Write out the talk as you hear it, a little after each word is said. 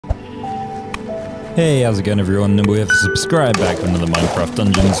Hey, how's it going everyone? We have subscribed back to another Minecraft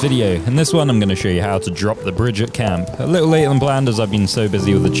Dungeons video. In this one I'm going to show you how to drop the bridge at camp. A little later than planned as I've been so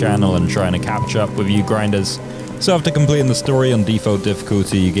busy with the channel and trying to catch up with you grinders. So after completing the story on default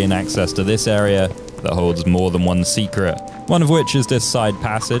difficulty, you gain access to this area that holds more than one secret. One of which is this side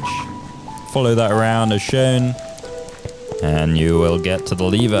passage. Follow that around as shown, and you will get to the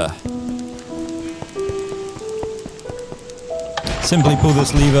lever. Simply pull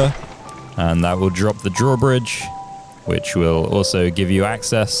this lever, and that will drop the drawbridge, which will also give you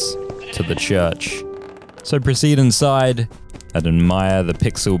access to the church. So proceed inside and admire the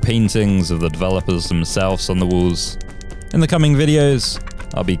pixel paintings of the developers themselves on the walls. In the coming videos,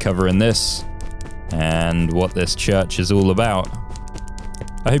 I'll be covering this and what this church is all about.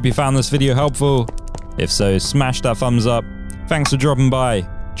 I hope you found this video helpful. If so, smash that thumbs up. Thanks for dropping by.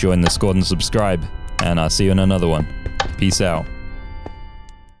 Join the squad and subscribe, and I'll see you in another one. Peace out.